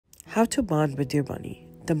How to bond with your bunny,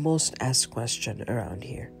 the most asked question around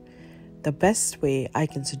here. The best way I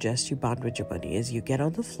can suggest you bond with your bunny is you get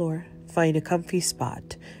on the floor, find a comfy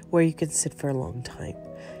spot where you can sit for a long time.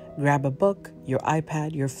 Grab a book, your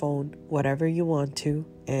iPad, your phone, whatever you want to,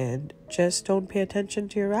 and just don't pay attention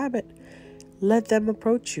to your rabbit. Let them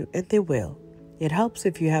approach you, and they will. It helps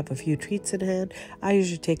if you have a few treats in hand. I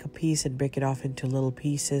usually take a piece and break it off into little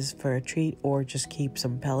pieces for a treat, or just keep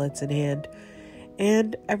some pellets in hand.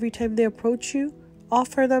 And every time they approach you,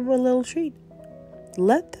 offer them a little treat.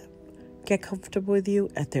 Let them get comfortable with you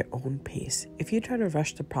at their own pace. If you try to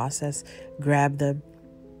rush the process, grab them,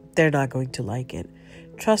 they're not going to like it.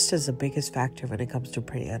 Trust is the biggest factor when it comes to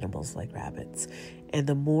prey animals like rabbits. And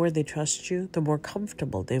the more they trust you, the more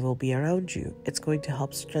comfortable they will be around you. It's going to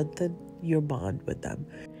help strengthen your bond with them.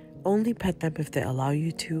 Only pet them if they allow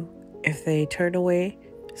you to. If they turn away,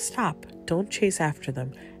 stop. Don't chase after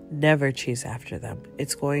them. Never chase after them.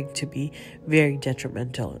 It's going to be very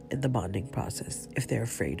detrimental in the bonding process if they're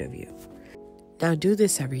afraid of you. Now do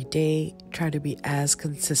this every day. Try to be as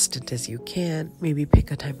consistent as you can. Maybe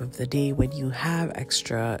pick a time of the day when you have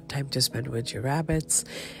extra time to spend with your rabbits,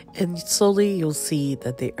 and slowly you'll see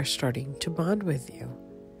that they are starting to bond with you.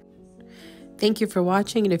 Thank you for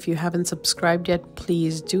watching, and if you haven't subscribed yet,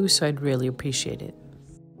 please do so. I'd really appreciate it.